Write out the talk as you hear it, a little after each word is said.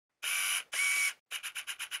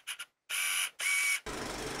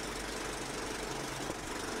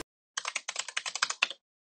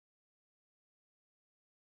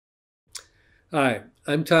Hi,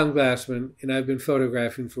 I'm Tom Glassman, and I've been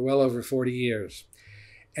photographing for well over 40 years.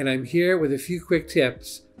 And I'm here with a few quick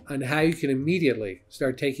tips on how you can immediately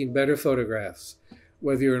start taking better photographs,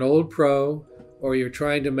 whether you're an old pro or you're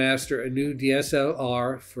trying to master a new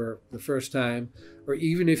DSLR for the first time, or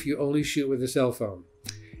even if you only shoot with a cell phone.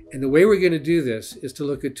 And the way we're going to do this is to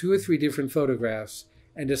look at 2 or 3 different photographs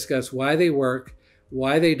and discuss why they work,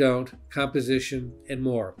 why they don't, composition, and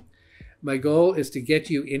more. My goal is to get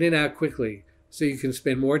you in and out quickly so you can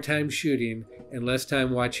spend more time shooting and less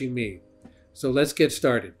time watching me. So let's get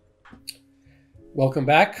started. Welcome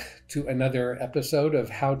back to another episode of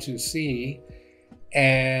How to See.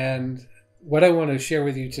 And what I want to share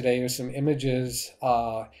with you today are some images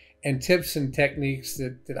and tips and techniques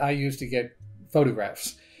that I use to get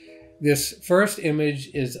photographs. This first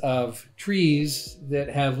image is of trees that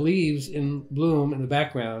have leaves in bloom in the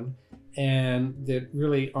background and that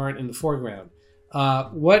really aren't in the foreground. I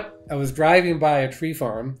was driving by a tree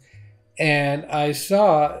farm and I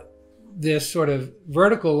saw this sort of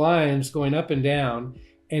vertical lines going up and down,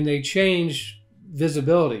 and they changed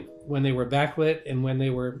visibility when they were backlit and when they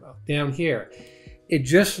were down here. It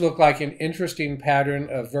just looked like an interesting pattern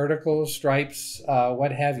of verticals, stripes,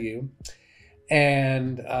 what have you.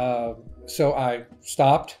 And so I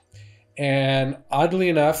stopped, and oddly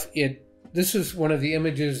enough, this is one of the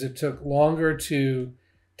images that took longer to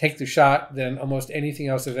take the shot than almost anything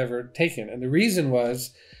else I've ever taken. And the reason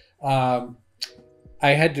was I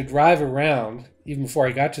had to drive around even before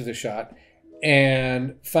I got to the shot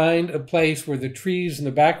and find a place where the trees in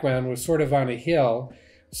the background were sort of on a hill.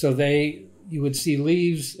 So you would see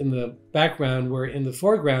leaves in the background, where in the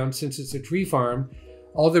foreground, since it's a tree farm,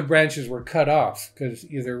 all the branches were cut off because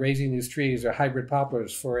either raising these trees or hybrid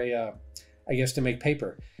poplars for I guess to make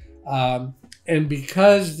paper. And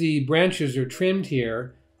because the branches are trimmed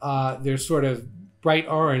here, they're sort of bright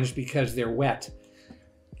orange because they're wet.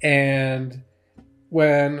 And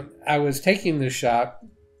when I was taking this shot,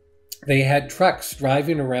 they had trucks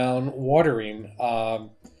driving around watering,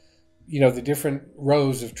 the different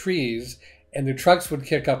rows of trees, and the trucks would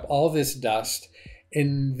kick up all this dust.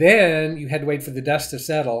 And then you had to wait for the dust to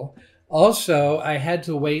settle. Also, I had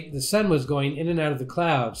to wait. The sun was going in and out of the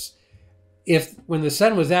clouds. When the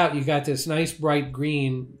sun was out, you got this nice bright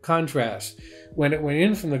green contrast. When it went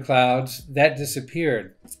in from the clouds, that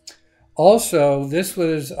disappeared. Also, this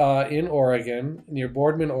was in Oregon, near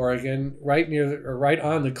Boardman, Oregon, right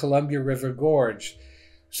on the Columbia River Gorge.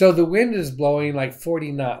 So the wind is blowing like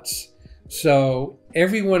 40 knots. So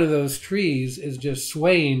every one of those trees is just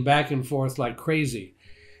swaying back and forth like crazy.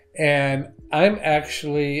 And I'm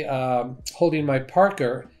actually holding my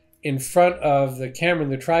Parker in front of the camera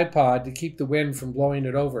and the tripod to keep the wind from blowing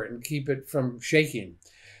it over and keep it from shaking.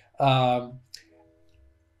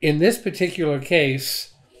 In this particular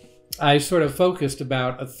case, I sort of focused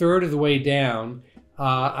about a third of the way down.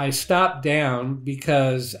 I stopped down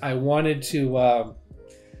because I wanted to,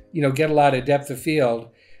 get a lot of depth of field.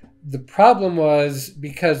 The problem was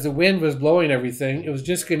because the wind was blowing everything, it was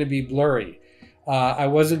just going to be blurry. I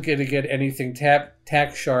wasn't going to get anything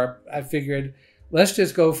tack sharp. I figured, let's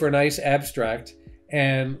just go for a nice abstract,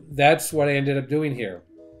 and that's what I ended up doing here.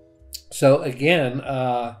 So again,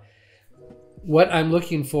 what I'm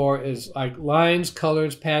looking for is like lines,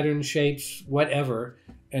 colors, patterns, shapes, whatever,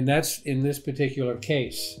 and that's in this particular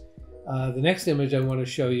case. The next image I want to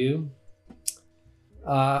show you,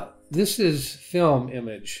 this is film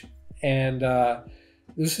image, and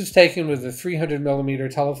this is taken with a 300 millimeter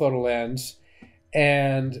telephoto lens,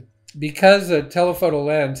 and because a telephoto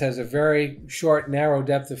lens has a very short, narrow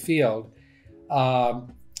depth of field,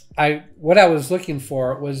 what I was looking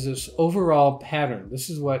for was this overall pattern.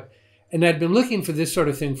 And I'd been looking for this sort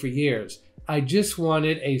of thing for years. I just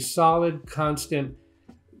wanted a solid, constant,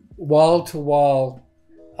 wall-to-wall,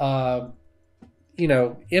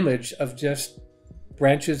 image of just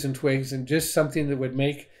branches and twigs, and just something that would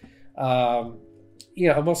make,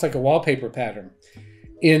 almost like a wallpaper pattern.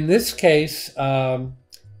 In this case,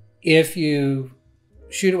 if you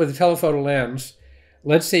shoot it with a telephoto lens,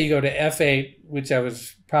 let's say you go to f8, which I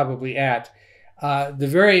was probably at, the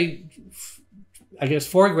very,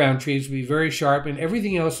 foreground trees would be very sharp and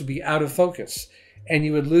everything else would be out of focus, and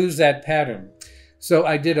you would lose that pattern. So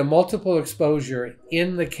I did a multiple exposure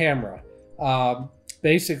in the camera.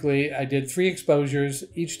 Basically, I did 3 exposures,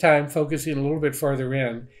 each time focusing a little bit further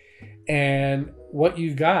in. And what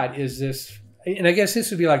you got is this, and I guess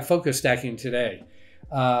this would be like focus stacking today.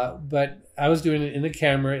 But I was doing it in the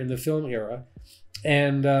camera in the film era,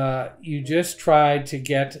 and you just tried to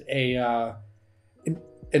get an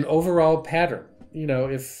overall pattern.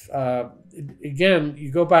 If again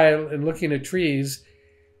you go by and looking at trees,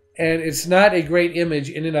 And it's not a great image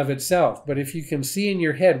in and of itself, but if you can see in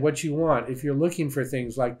your head what you want, if you're looking for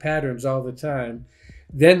things like patterns all the time,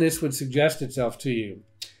 then this would suggest itself to you.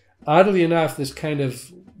 Oddly enough, this kind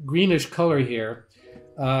of greenish color here,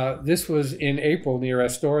 this was in April near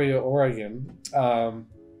Astoria, Oregon,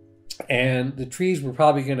 and the trees were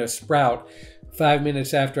probably going to sprout 5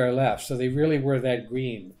 minutes after I left, so they really were that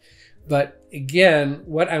green. But again,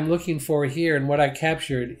 what I'm looking for here and what I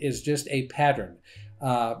captured is just a pattern.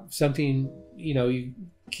 Something, you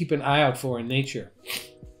keep an eye out for in nature.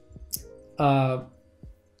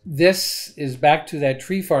 This is back to that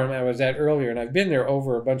tree farm I was at earlier, and I've been there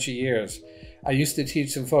over a bunch of years. I used to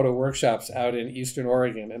teach some photo workshops out in Eastern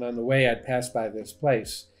Oregon, and on the way I'd pass by this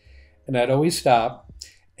place, and I'd always stop.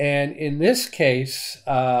 And in this case,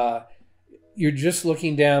 you're just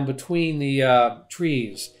looking down between the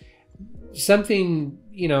trees. Something,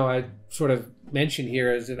 I sort of mention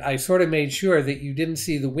here is that I sort of made sure that you didn't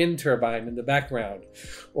see the wind turbine in the background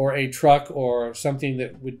or a truck or something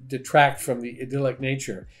that would detract from the idyllic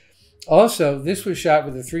nature. Also, this was shot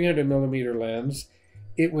with a 300 millimeter lens.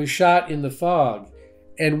 It was shot in the fog.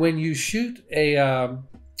 And when you shoot a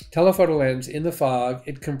telephoto lens in the fog,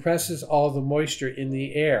 it compresses all the moisture in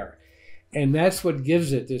the air. And that's what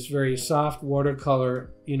gives it this very soft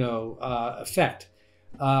watercolor, effect.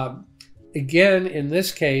 Again, in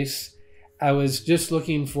this case, I was just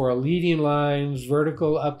looking for leading lines,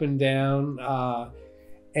 vertical up and down,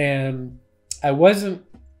 and I wasn't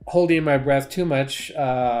holding my breath too much.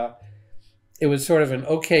 It was sort of an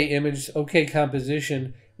okay image, okay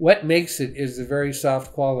composition. What makes it is the very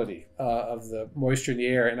soft quality of the moisture in the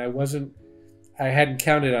air, and I hadn't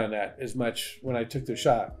counted on that as much when I took the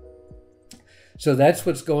shot. So that's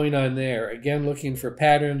what's going on there. Again, looking for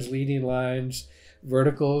patterns, leading lines,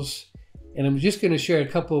 verticals. And I'm just going to share a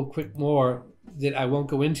couple quick more that I won't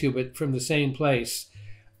go into, but from the same place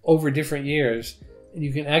over different years. And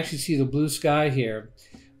you can actually see the blue sky here.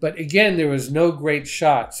 But again, there was no great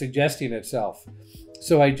shot suggesting itself.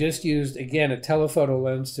 So I just used, again, a telephoto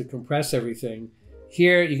lens to compress everything.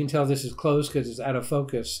 Here, you can tell this is close because it's out of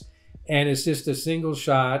focus. And it's just a single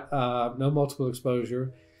shot, no multiple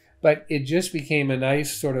exposure. But it just became a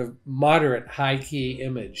nice sort of moderate high-key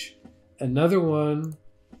image. Another one.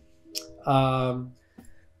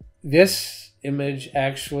 This image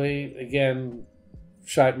actually, again,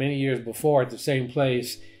 shot many years before at the same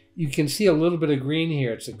place. You can see a little bit of green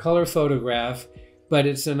here. It's a color photograph, but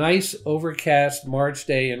it's a nice overcast March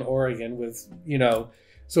day in Oregon with,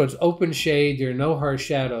 so it's open shade. There are no harsh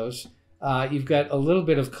shadows. You've got a little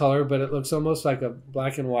bit of color, but it looks almost like a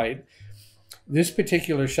black and white. This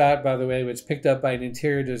particular shot, by the way, was picked up by an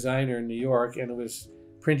interior designer in New York, and it was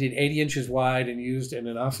printed 80 inches wide and used in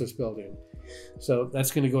an office building. So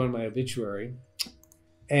that's going to go in my obituary.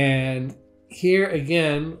 And here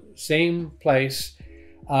again, same place,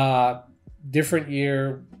 different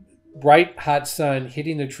year, bright hot sun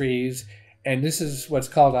hitting the trees. And this is what's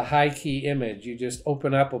called a high key image. You just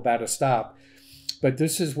open up about a stop. But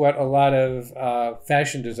this is what a lot of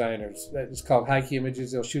fashion designers, it's called high key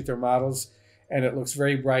images. They'll shoot their models and it looks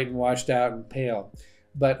very bright and washed out and pale.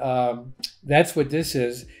 But that's what this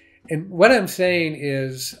is. And what I'm saying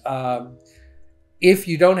is, if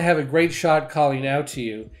you don't have a great shot calling out to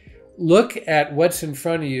you, look at what's in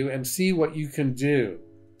front of you and see what you can do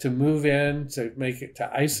to move in, to make it, to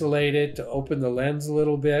isolate it, to open the lens a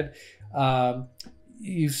little bit.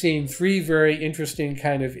 You've seen three very interesting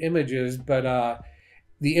kind of images, but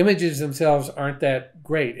the images themselves aren't that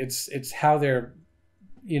great. It's how they're,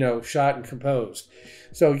 shot and composed.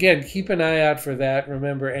 So again, keep an eye out for that.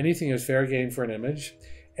 Remember, anything is fair game for an image.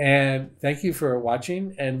 And thank you for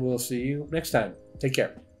watching, and we'll see you next time. Take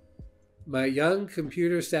care. My young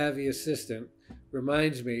computer-savvy assistant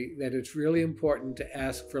reminds me that it's really important to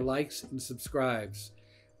ask for likes and subscribes.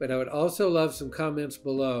 But I would also love some comments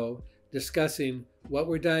below discussing what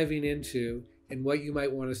we're diving into and what you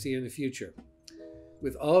might want to see in the future.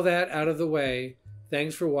 With all that out of the way,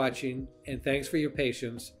 thanks for watching, and thanks for your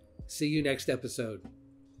patience. See you next episode.